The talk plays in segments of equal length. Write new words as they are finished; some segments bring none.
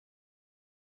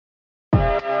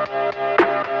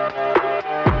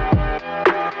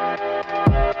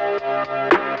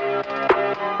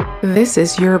This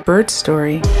is Your Bird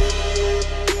Story,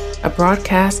 a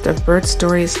broadcast of bird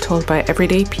stories told by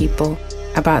everyday people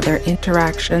about their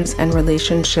interactions and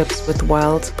relationships with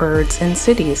wild birds in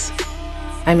cities.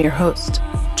 I'm your host,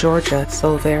 Georgia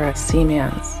Silvera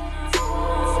Seamans.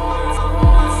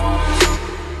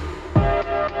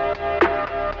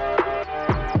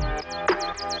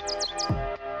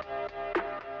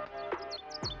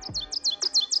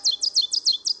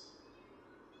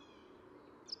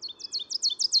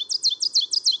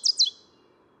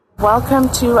 Welcome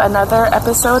to another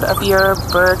episode of Your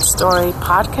Bird Story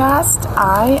podcast.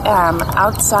 I am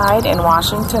outside in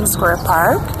Washington Square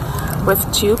Park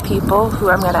with two people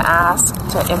who I'm going to ask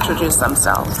to introduce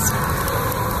themselves.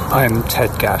 I'm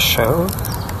Ted Gasho.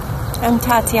 I'm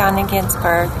Tatiana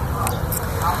Ginsberg.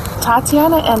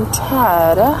 Tatiana and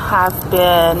Ted have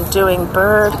been doing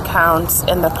bird counts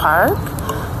in the park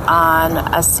on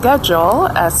a schedule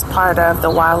as part of the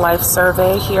wildlife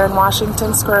survey here in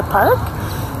Washington Square Park.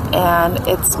 And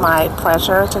it's my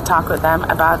pleasure to talk with them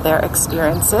about their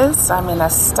experiences. So I'm going to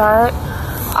start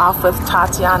off with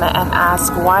Tatiana and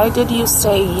ask, why did you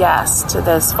say yes to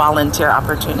this volunteer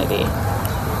opportunity?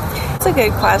 That's a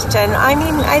good question.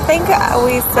 I think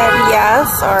we said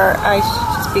yes, or I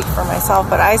should speak for myself,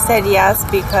 but I said yes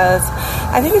because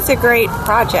I think it's a great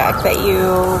project that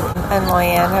you and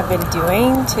Loyanne have been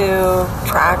doing to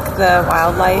track the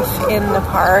wildlife in the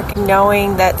park.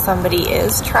 Knowing that somebody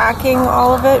is tracking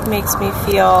all of it makes me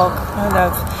feel kind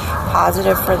of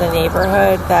positive for the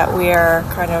neighborhood, that we are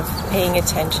kind of paying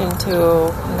attention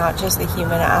to not just the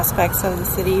human aspects of the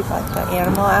city, but the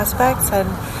animal aspects. And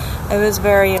I was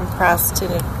very impressed to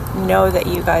know that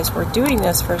you guys were doing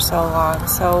this for so long.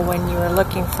 So when you were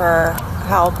looking for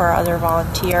help or other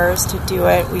volunteers to do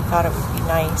it, we thought it would be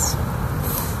nice.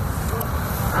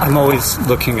 I'm always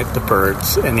looking at the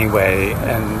birds anyway,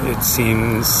 and it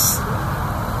seems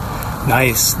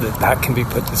nice that can be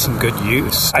put to some good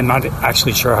use. I'm not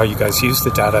actually sure how you guys use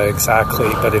the data exactly,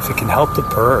 but if it can help the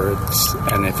birds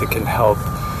and if it can help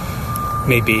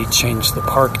maybe change the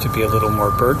park to be a little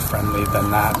more bird-friendly,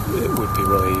 then that it would be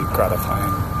really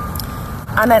gratifying.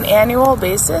 On an annual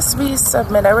basis, we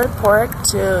submit a report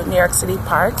to New York City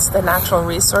Parks, the Natural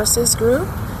Resources Group,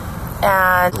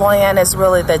 and Loyanne is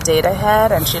really the data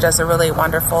head, and she does a really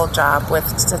wonderful job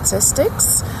with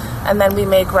statistics. And then we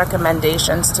make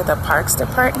recommendations to the Parks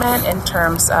Department in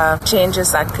terms of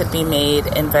changes that could be made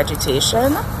in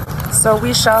vegetation. So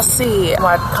we shall see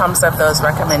what comes of those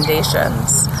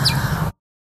recommendations.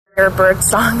 Your bird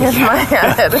song in my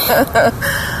head.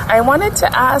 I wanted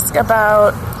to ask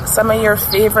about some of your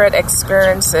favorite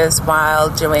experiences while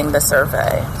doing the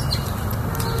survey.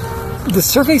 The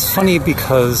survey's funny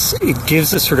because it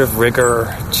gives a sort of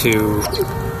rigor to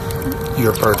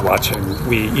your bird watching.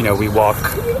 We walk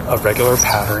a regular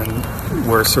pattern.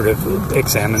 We're sort of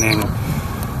examining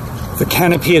the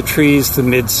canopy of trees, the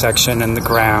midsection, and the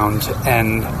ground.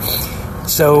 And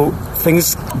so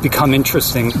things become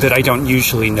interesting that I don't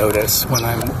usually notice when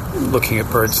I'm looking at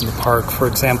birds in the park. For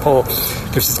example,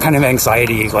 there's this kind of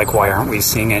anxiety, like, why aren't we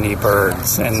seeing any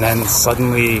birds? And then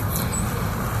suddenly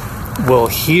we'll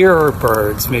hear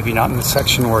birds, maybe not in the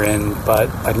section we're in, but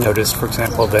I've noticed, for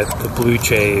example, that the blue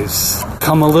jays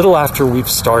come a little after we've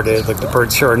started. Like, the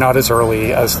birds here are not as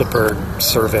early as the bird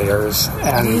surveyors,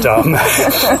 and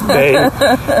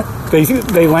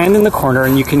they land in the corner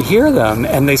and you can hear them,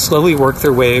 and they slowly work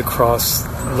their way across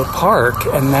the park,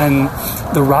 and then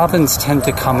the robins tend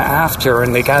to come after,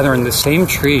 and they gather in the same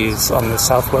trees on the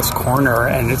southwest corner,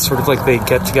 and it's sort of like they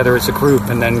get together as a group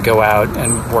and then go out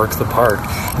and work the park.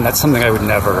 And that's something I would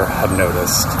never have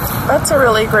noticed. That's a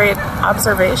really great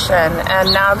observation,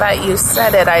 and now that you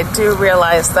said it, I do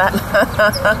realize that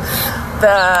the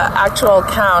actual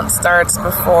count starts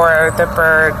before the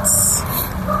birds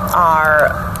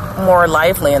are more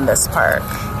lively in this park.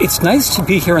 It's nice to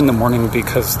be here in the morning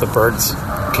because the birds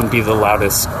can be the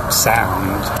loudest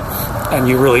sound, and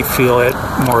you really feel it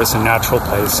more as a natural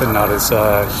place and not as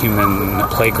a human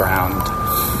playground.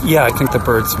 Yeah, I think the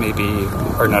birds maybe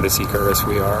are not as eager as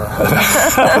we are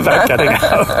about getting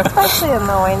out. Especially in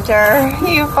the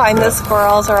winter. You find the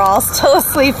squirrels are all still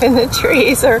asleep in the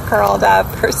trees or curled up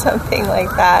or something like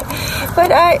that.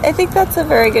 But I think that's a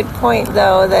very good point,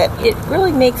 though, that it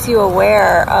really makes you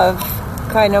aware of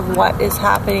kind of what is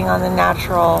happening on the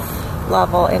natural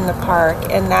level in the park,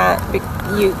 and that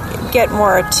you get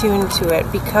more attuned to it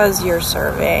because you're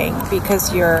surveying,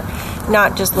 because you're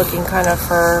not just looking kind of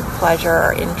for pleasure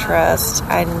or interest.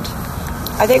 And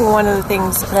I think one of the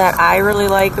things that I really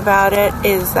like about it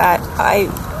is that I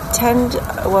tend,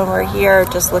 when we're here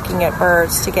just looking at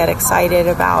birds, to get excited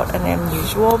about an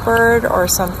unusual bird or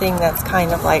something that's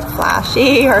kind of like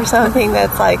flashy or something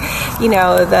that's like,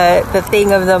 the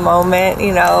thing of the moment,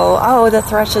 oh, the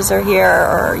thrushes are here,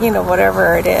 or,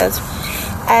 whatever it is.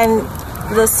 And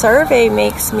the survey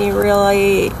makes me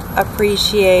really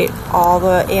appreciate all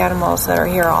the animals that are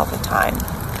here all the time.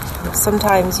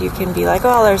 Sometimes you can be like,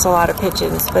 oh, there's a lot of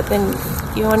pigeons, but then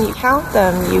when you count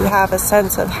them, you have a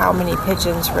sense of how many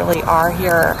pigeons really are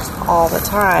here all the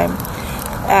time.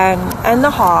 And the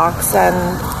hawks and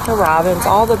the robins,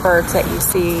 all the birds that you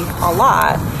see a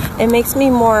lot. It makes me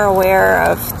more aware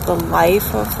of the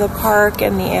life of the park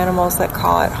and the animals that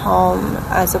call it home,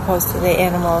 as opposed to the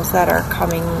animals that are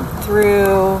coming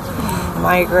through,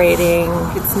 migrating.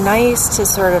 It's nice to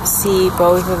sort of see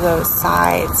both of those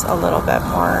sides a little bit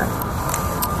more.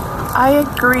 I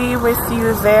agree with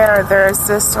you there. There's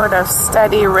this sort of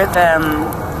steady rhythm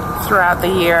throughout the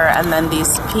year and then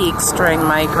these peaks during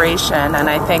migration. And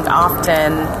I think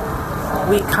often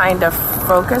we kind of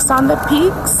focus on the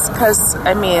peaks because,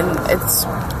 it's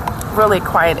really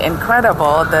quite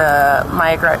incredible, the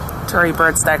migratory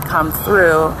birds that come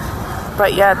through.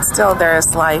 But yet still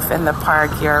there's life in the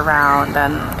park year-round,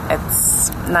 and it's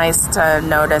nice to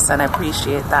notice and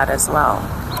appreciate that as well.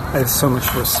 I have so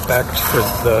much respect for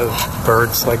the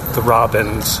birds like the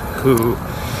robins who,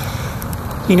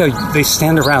 they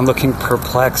stand around looking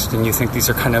perplexed, and you think these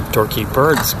are kind of dorky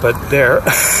birds, but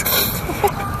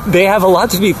they have a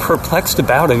lot to be perplexed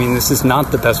about. This is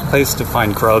not the best place to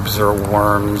find grubs or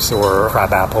worms or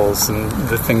crab apples and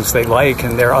the things they like,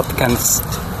 and they're up against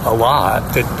a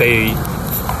lot that they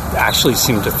actually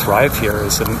seem to thrive here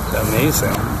is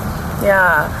amazing.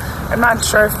 Yeah. I'm not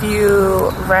sure if you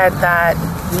read that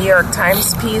New York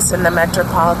Times piece in the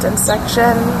Metropolitan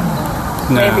section,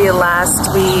 maybe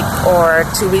last week or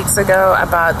 2 weeks ago,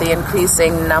 about the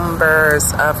increasing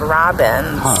numbers of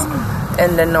robins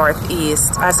in the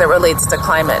Northeast as it relates to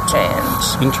climate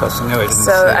change. Interesting. No, I didn't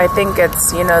So I think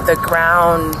it's, the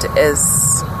ground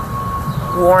is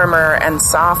warmer and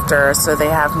softer, so they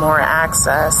have more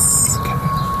access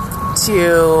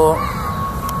to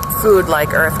food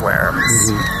like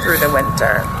earthworms through the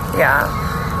winter. Yeah.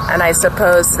 And I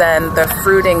suppose then the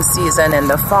fruiting season in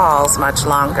the fall is much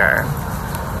longer.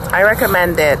 I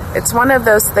recommend it. It's one of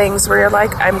those things where you're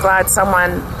like, I'm glad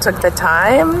someone took the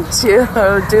time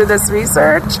to do this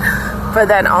research. But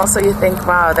then also you think,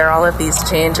 wow, there are all of these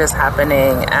changes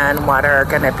happening, and what are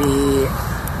going to be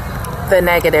the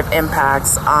negative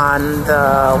impacts on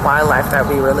the wildlife that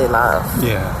we really love.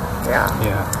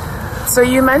 Yeah. So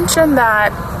you mentioned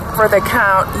that for the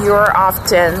count, you're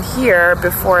often here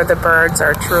before the birds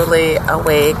are truly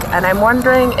awake. And I'm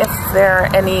wondering if there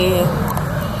are any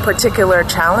particular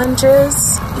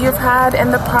challenges you've had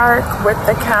in the park with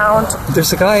the count.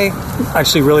 There's a guy,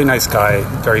 actually really nice guy,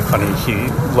 very funny. He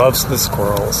loves the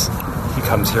squirrels. He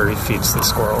comes here, he feeds the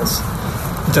squirrels.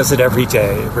 He does it every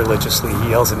day religiously. He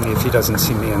yells at me if he doesn't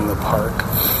see me in the park.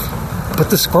 But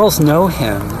the squirrels know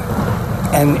him.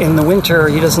 And in the winter,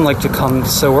 he doesn't like to come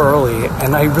so early.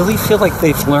 And I really feel like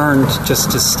they've learned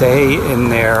just to stay in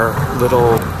their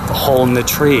little hole in the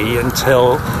tree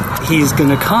until he's going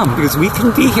to come. Because we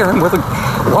can be here and we're like,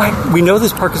 why? We know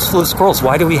this park is full of squirrels.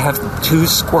 Why do we have 2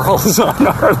 squirrels on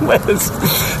our list?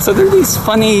 So there are these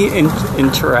funny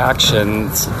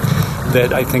interactions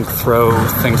that I think throw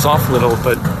things off a little.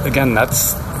 But again,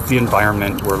 that's the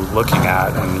environment we're looking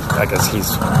at, and I guess he's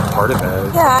part of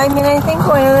it. Yeah, I think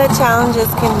one of the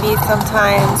challenges can be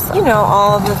sometimes,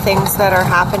 all of the things that are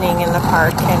happening in the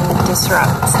park can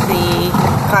disrupt the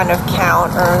kind of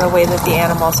count or the way that the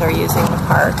animals are using the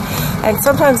park. And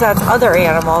sometimes that's other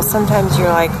animals. Sometimes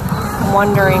you're like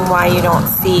wondering why you don't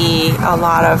see a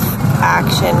lot of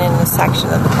action in the section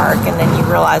of the park, and then you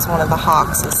realize one of the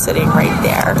hawks is sitting right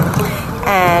there.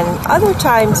 And other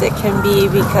times it can be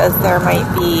because there might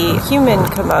be human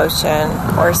commotion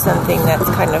or something that's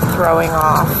kind of throwing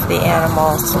off the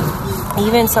animals.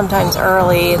 Even sometimes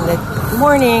early in the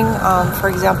morning, for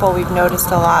example, we've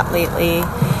noticed a lot lately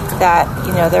that,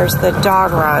 there's the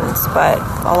dog runs, but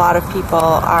a lot of people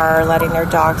are letting their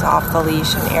dogs off the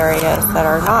leash in areas that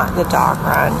are not the dog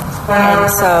run. And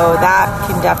so that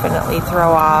can definitely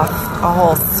throw off a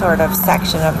whole sort of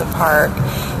section of the park,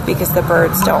 because the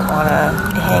birds don't want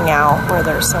to hang out where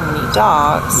there's so many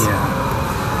dogs.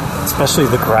 Yeah. Especially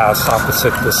the grass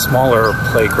opposite the smaller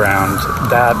playground,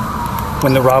 that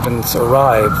when the robins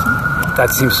arrive, that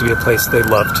seems to be a place they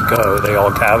love to go. They all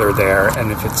gather there,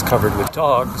 and if it's covered with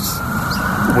dogs,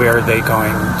 where are they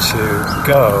going to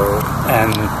go?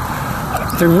 And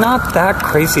they're not that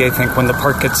crazy, I think. When the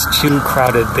park gets too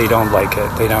crowded, they don't like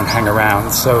it. They don't hang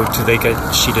around. So do they get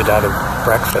cheated out of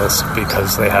breakfast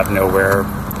because they have nowhere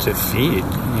to feed,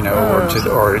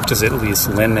 or does it at least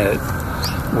limit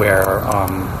where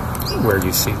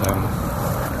you see them?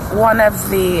 One of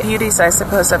the beauties, I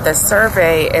suppose, of this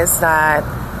survey is that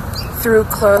through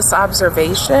close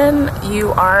observation, you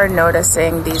are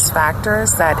noticing these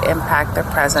factors that impact the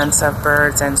presence of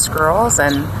birds and squirrels.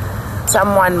 And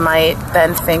someone might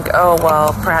then think, oh,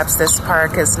 well, perhaps this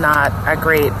park is not a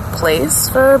great place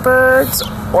for birds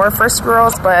or for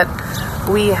squirrels, but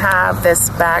we have this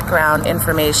background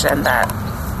information that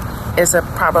is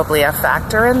probably a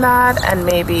factor in that. And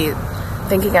maybe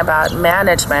thinking about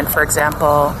management, for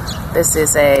example, this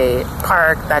is a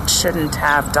park that shouldn't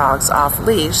have dogs off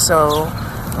leash, so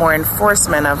more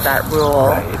enforcement of that rule,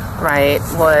 right,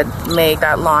 would make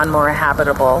that lawn more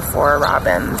habitable for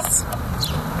robins.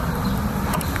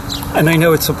 And I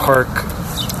know it's a park,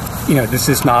 this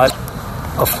is not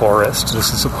a forest,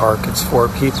 this is a park, it's for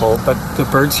people, but the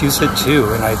birds use it too,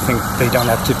 and I think they don't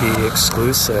have to be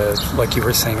exclusive. Like you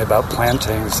were saying about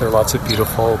plantings, there are lots of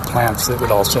beautiful plants that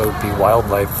would also be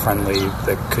wildlife friendly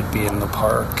that could be in the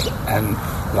park, and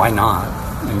why not?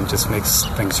 And it just makes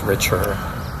things richer.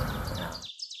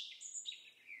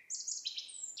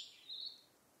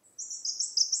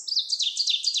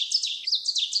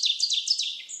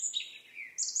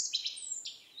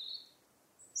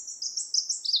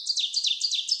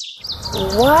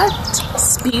 What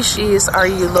species are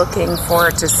you looking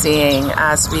forward to seeing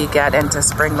as we get into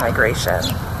spring migration?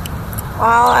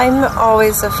 Well, I'm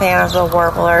always a fan of the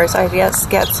warblers. I just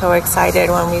get so excited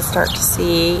when we start to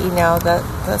see,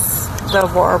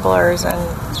 the warblers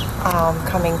and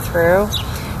coming through.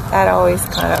 That always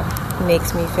kind of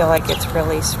makes me feel like it's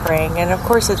really spring. And of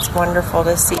course, it's wonderful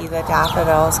to see the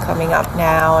daffodils coming up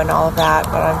now and all of that.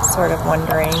 But I'm sort of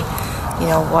wondering,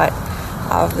 what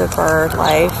of the bird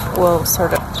life will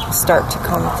sort of start to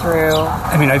come through.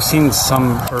 I mean, I've seen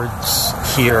some birds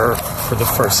here for the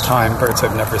first time, birds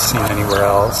I've never seen anywhere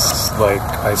else. Like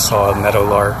I saw a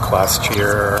meadowlark last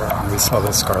year, we saw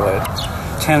the scarlet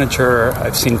tanager.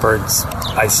 I've seen birds,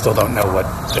 I still don't know what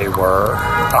they were.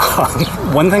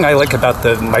 One thing I like about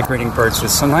the migrating birds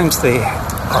is sometimes they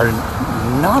are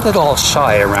not at all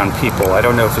shy around people. I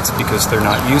don't know if it's because they're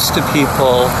not used to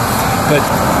people, but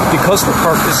because the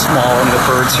park is small and the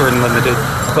birds are in limited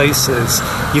places,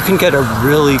 you can get a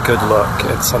really good look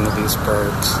at some of these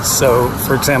birds. So,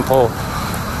 for example,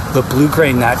 the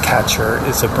blue-gray gnatcatcher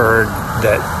is a bird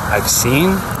that I've seen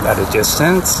at a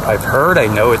distance. I've heard,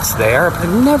 I know it's there, but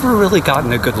I've never really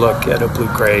gotten a good look at a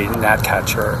blue-gray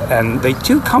gnatcatcher. And they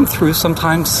do come through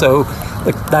sometimes, so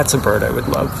that's a bird I would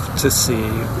love to see.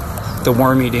 The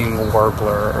worm-eating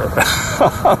warbler.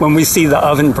 When we see the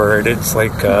ovenbird, it's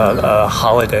like a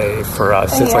holiday for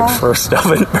us. It's like first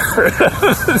ovenbird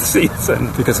of the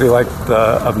season because we like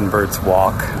the ovenbird's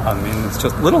walk. I mean, it's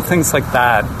just little things like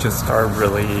that just are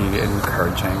really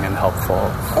encouraging and helpful.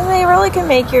 And they really can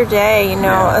make your day,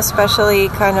 especially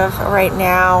kind of right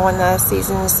now when the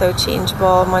season is so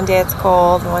changeable. One day it's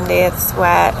cold, one day it's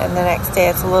wet, and the next day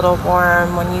it's a little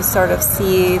warm. When you sort of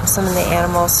see some of the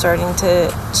animals starting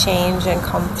to change and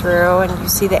come through, and you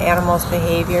see the animals'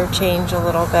 behavior change a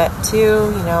little bit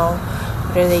too.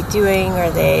 What are they doing?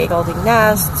 Are they building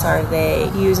nests? Are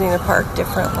they using the park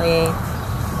differently?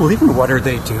 Well, even what are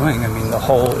they doing? I mean,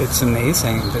 it's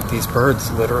amazing that these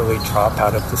birds literally drop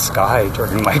out of the sky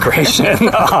during migration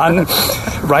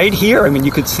right here. I mean,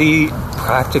 you could see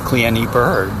practically any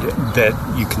bird that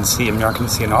you can see. I mean, you're not going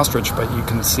to see an ostrich, but you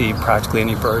can see practically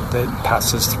any bird that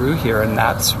passes through here, and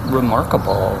that's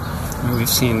remarkable. I mean, we've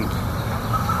seen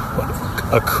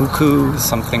a cuckoo,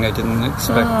 something I didn't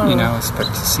expect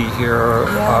to see here,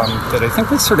 that I think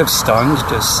was sort of stunned,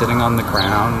 just sitting on the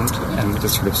ground, and we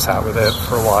just sort of sat with it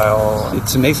for a while.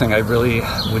 It's amazing. I really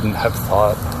wouldn't have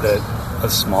thought that a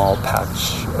small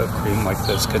patch of green like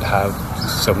this could have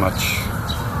so much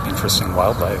interesting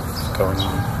wildlife going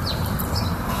on.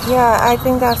 Yeah, I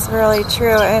think that's really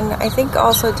true, and I think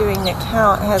also doing the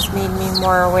count has made me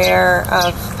more aware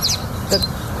of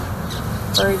the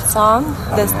bird song,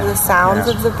 the sounds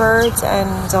of the birds,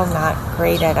 and still not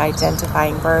great at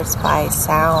identifying birds by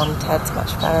sound. Ted's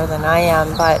much better than I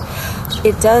am, but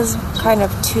it does kind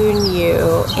of tune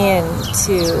you in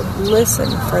to listen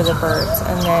for the birds,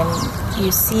 and then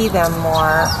you see them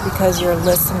more because you're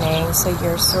listening, so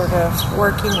you're sort of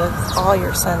working with all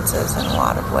your senses in a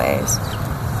lot of ways.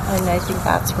 And I think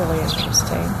that's really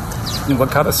interesting. And what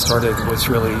got us started was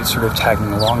really sort of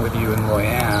tagging along with you and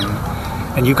Loyanne.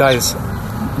 And you guys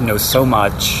know so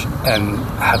much and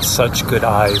have such good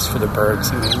eyes for the birds.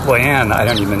 I mean, Leanne, I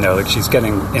don't even know, like she's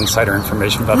getting insider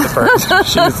information about the birds.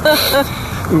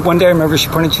 One day I remember she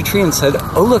pointed to a tree and said,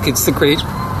 "Oh, look, it's the great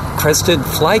crested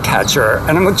flycatcher."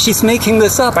 And I'm like, she's making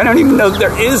this up. I don't even know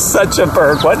there is such a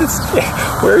bird.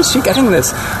 Where is she getting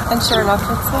this? And sure enough,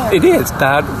 it's there. It is.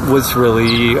 That was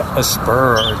really a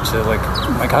spur to like,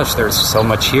 oh my gosh, there's so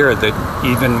much here that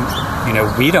even,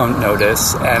 we don't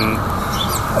notice. And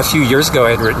a few years ago,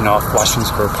 I had written off Washington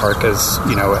Square Park as,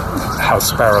 house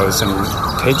sparrows and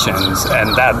pigeons.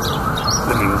 And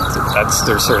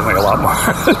there's certainly a lot more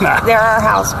than that. There are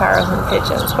house sparrows and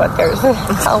pigeons, but there's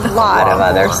a lot of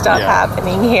other stuff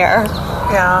happening here.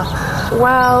 Yeah.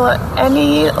 Well,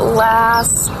 any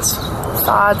last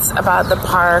thoughts about the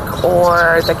park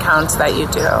or the counts that you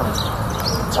do?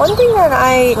 One thing that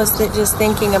I was just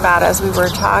thinking about as we were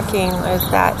talking is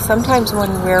that sometimes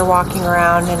when we're walking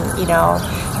around and,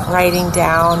 writing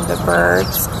down the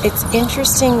birds, it's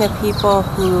interesting the people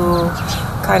who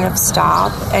kind of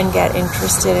stop and get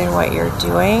interested in what you're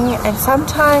doing. And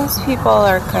sometimes people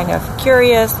are kind of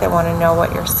curious. They want to know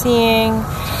what you're seeing.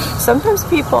 Sometimes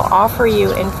people offer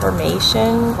you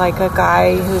information, like a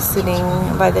guy who's sitting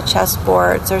by the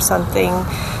chessboards or something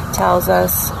tells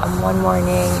us one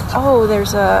morning, oh,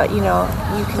 there's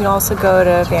you can also go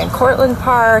to Van Cortlandt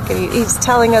Park, and he's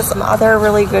telling us some other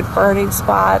really good birding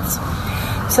spots.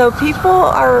 So people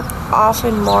are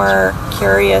often more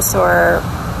curious or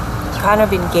kind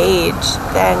of engaged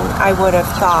than I would have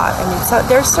thought. I mean, so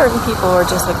there's certain people who are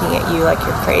just looking at you like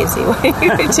you're crazy. What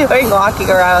are you doing walking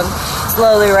around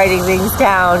slowly writing things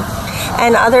down?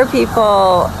 And other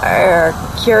people are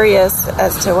curious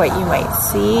as to what you might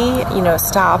see,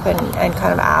 stop and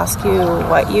kind of ask you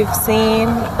what you've seen.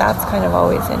 That's kind of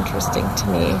always interesting to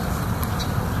me.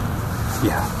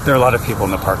 Yeah, there are a lot of people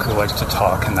in the park who like to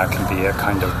talk, and that can be a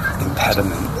kind of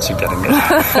impediment to getting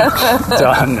it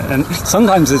done. And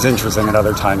sometimes it's interesting, and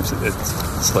other times it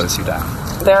slows you down.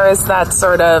 There is that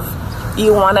sort of,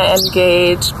 you want to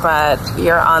engage, but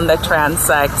you're on the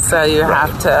transect, so you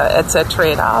have to, it's a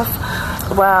trade-off.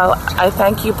 Well, I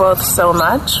thank you both so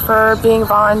much for being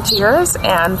volunteers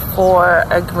and for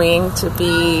agreeing to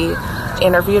be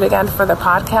interviewed again for the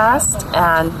podcast.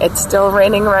 And it's still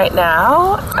raining right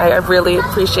now. I really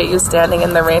appreciate you standing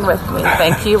in the rain with me.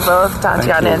 Thank you both,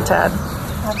 Tatiana and Ted.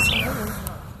 Absolutely.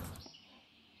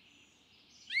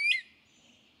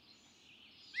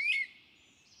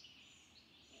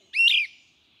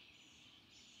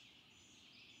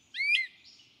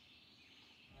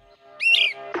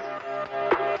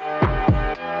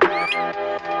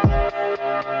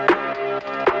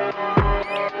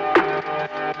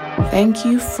 Thank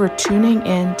you for tuning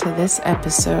in to this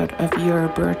episode of Your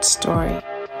Bird Story.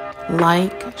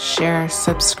 Like, share,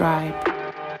 subscribe,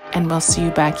 and we'll see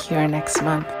you back here next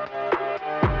month.